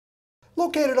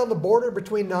Located on the border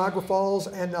between Niagara Falls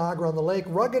and Niagara-on-the-Lake,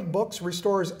 Rugged Books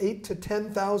restores 8,000 to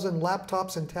 10,000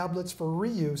 laptops and tablets for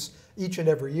reuse each and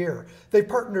every year. They've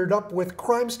partnered up with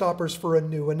Crime Stoppers for a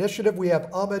new initiative. We have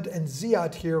Ahmed and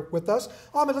Ziad here with us.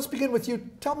 Ahmed, let's begin with you.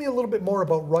 Tell me a little bit more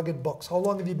about Rugged Books. How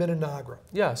long have you been in Niagara?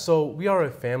 Yeah, so we are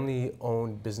a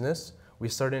family-owned business. We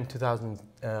started in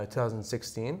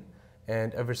 2016,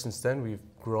 and ever since then we've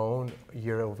grown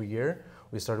year over year.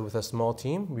 We started with a small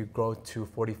team. We've grown to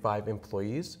 45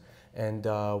 employees, and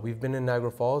we've been in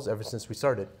Niagara Falls ever since we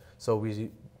started. So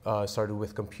we started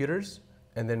with computers,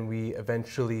 and then we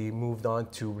eventually moved on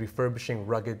to refurbishing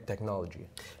rugged technology.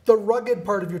 The rugged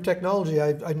part of your technology,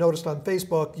 I noticed on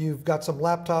Facebook, you've got some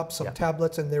laptops, some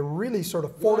tablets, and they're really sort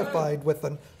of fortified with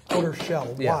an outer shell.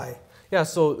 Why? Yeah,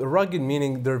 so rugged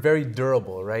meaning they're very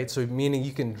durable, right? So meaning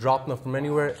you can drop them from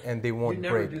anywhere and they won't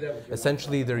break.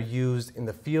 Essentially, they're used in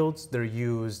the fields, they're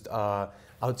used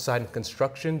outside in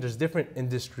construction. There's different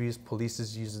industries, police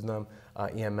is using them,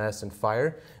 EMS and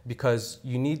fire, because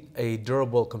you need a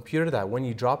durable computer that when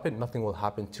you drop it, nothing will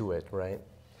happen to it, right?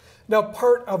 Now,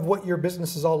 part of what your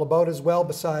business is all about as well,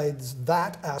 besides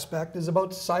that aspect, is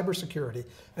about cybersecurity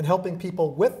and helping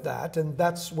people with that. And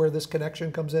that's where this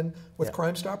connection comes in with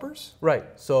Crime Stoppers? Right.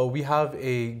 So we have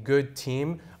a good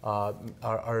team.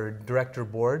 Our director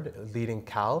board, leading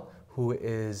Cal, who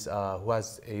has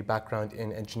a background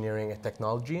in engineering and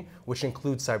technology, which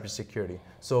includes cybersecurity.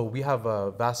 So we have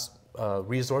a vast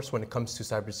resource when it comes to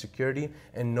cybersecurity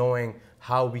and knowing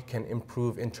how we can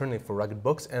improve internally for Rugged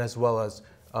Books, and as well as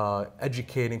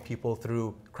educating people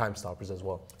through Crime Stoppers as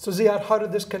well. So Ziad, how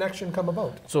did this connection come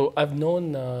about? So I've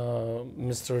known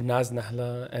Mr. Naz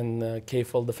Nahla and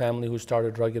Kayful, the family who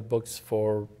started Rugged Books,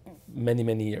 for many,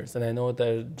 many years. And I know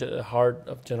their heart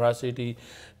of generosity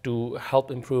to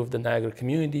help improve the Niagara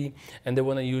community, and they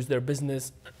want to use their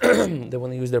business. They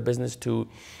want to use their business to,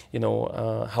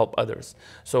 help others.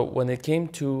 So when it came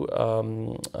to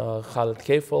Khalid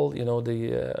Kayful,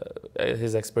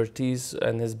 his expertise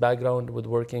and his background with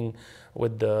working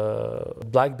with the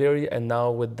BlackBerry and now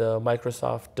with the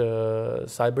Microsoft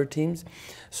cyber teams,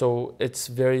 so it's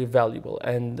very valuable.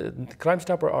 And Crime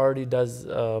Stopper already does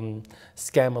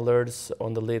scam alerts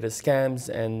on the latest scams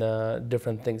and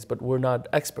different things, but we're not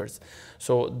experts.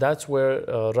 So that's where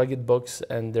Rugged Books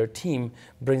and their team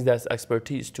brings that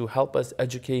expertise to help us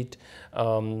educate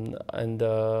to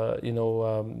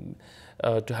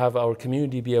have our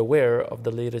community be aware of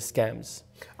the latest scams.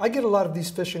 I get a lot of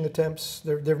these phishing attempts.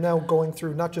 They're now going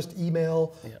through not just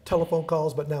email, telephone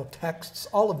calls, but now texts,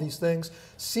 all of these things.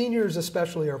 Seniors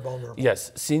especially are vulnerable.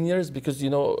 Yes, seniors, because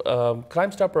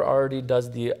Crime Stopper already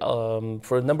does the,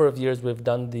 for a number of years we've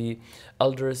done the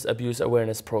Elders Abuse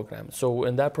Awareness Program. So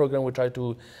in that program we try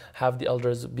to have the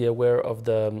elders be aware of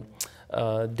the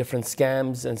different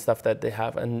scams and stuff that they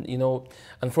have. And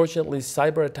unfortunately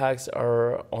cyber attacks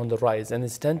are on the rise, and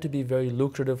it's tend to be very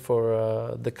lucrative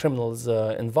for the criminals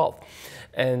involved.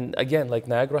 And again, like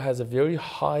Niagara has a very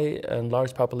high and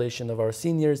large population of our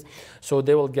seniors, so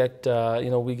they will get,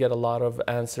 we get a lot of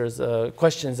answers,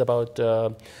 questions about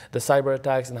the cyber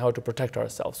attacks and how to protect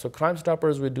ourselves. So Crime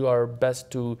Stoppers, we do our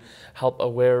best to help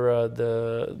aware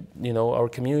our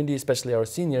community, especially our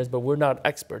seniors, but we're not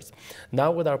experts.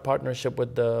 Now with our partnership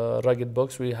with the Rugged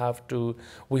Books, we hope to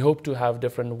have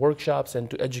different workshops and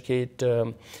to educate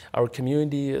our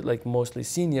community, like mostly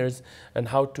seniors, and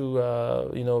how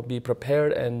to be prepared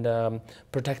and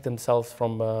protect themselves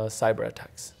from cyber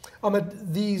attacks.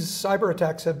 Ahmed, these cyber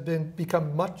attacks have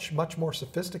become much more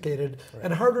sophisticated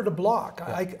and harder to block.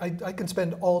 I can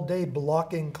spend all day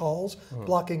blocking calls,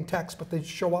 blocking texts, but they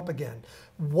show up again.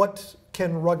 What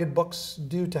can Rugged Books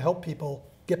do to help people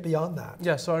get beyond that?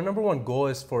 Yeah, so our number one goal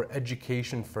is for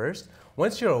education first.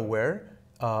 Once you're aware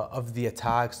of the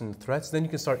attacks and threats, then you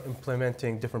can start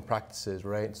implementing different practices,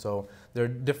 right? So there are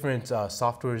different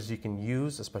softwares you can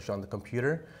use, especially on the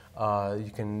computer.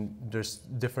 There's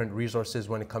different resources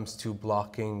when it comes to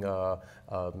blocking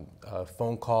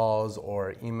phone calls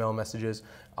or email messages.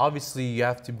 Obviously, you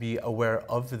have to be aware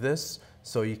of this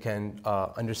so you can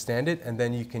understand it, and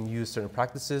then you can use certain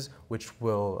practices which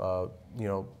will,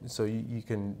 so you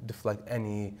can deflect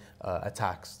any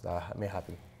attacks that may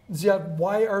happen. Ziad,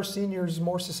 why are seniors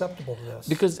more susceptible to this?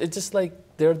 Because it's just like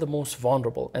they're the most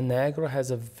vulnerable, and Niagara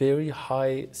has a very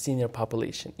high senior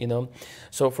population,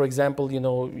 So for example,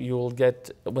 you'll get,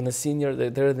 when a senior,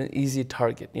 they're an easy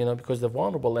target, because they're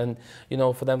vulnerable, and,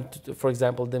 for them, for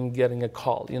example, them getting a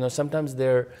call, sometimes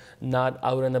they're not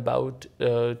out and about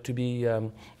to be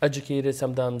educated,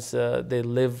 sometimes they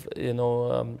live,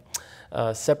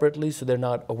 separately, so they're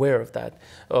not aware of that.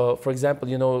 For example,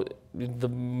 the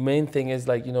main thing is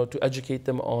like, to educate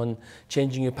them on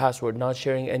changing your password, not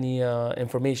sharing any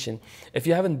information. If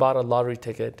you haven't bought a lottery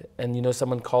ticket and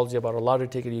someone calls you about a lottery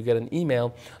ticket, you get an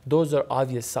email, those are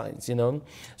obvious signs,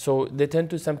 So they tend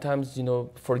to sometimes,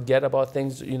 forget about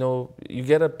things. You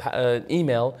get an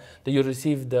email that you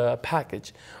received a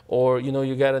package, or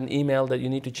you get an email that you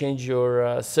need to change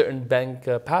your certain bank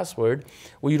password.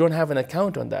 Well, you don't have an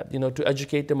account on that, to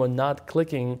educate them on not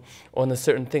clicking on the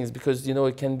certain things, because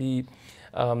it can be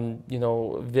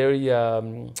very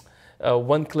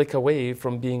one click away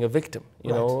from being a victim,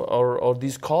 Right. or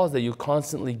these calls that you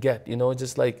constantly get,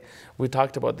 just like we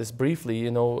talked about this briefly,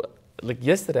 like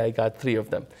yesterday I got 3 of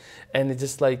them. And it's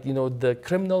just like, the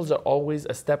criminals are always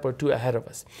a step or 2 ahead of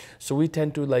us. So we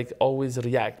tend to like always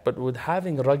react. But with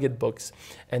having Rugged Books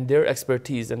and their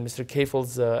expertise and Mr.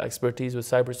 Kafel's expertise with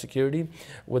cybersecurity,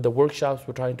 with the workshops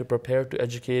we're trying to prepare to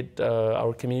educate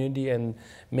our community and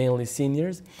mainly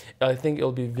seniors, I think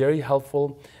it'll be very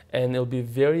helpful and it'll be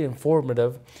very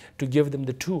informative to give them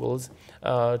the tools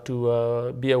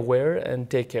to be aware and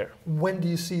take care. When do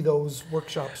you see those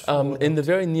workshops? In the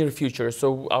very near future.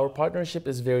 So our partnership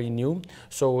is very new.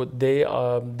 So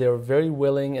they're very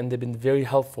willing and they've been very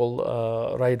helpful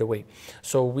right away.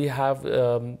 So we have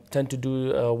tend to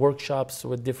do workshops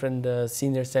with different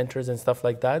senior centers and stuff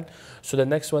like that. So the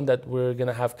next one that we're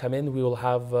gonna have come in, we will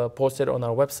have posted on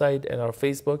our website and our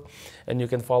Facebook, and you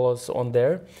can follow us on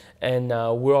there. And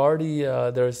we're already,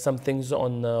 there's some things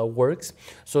on works.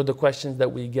 So the questions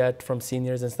that we get from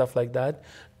seniors and stuff like that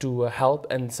to help,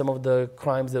 and some of the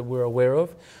crimes that we're aware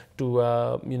of,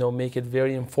 to make it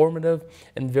very informative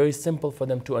and very simple for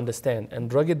them to understand.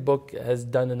 And Rugged Book has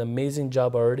done an amazing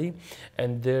job already,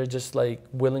 and they're just like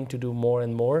willing to do more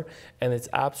and more. And it's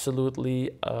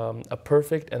absolutely a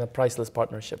perfect and a priceless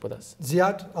partnership with us.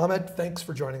 Ziad, Ahmed, thanks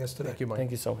for joining us today. Thank you, Mike.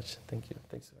 Thank you so much. Thank you.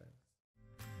 Thanks.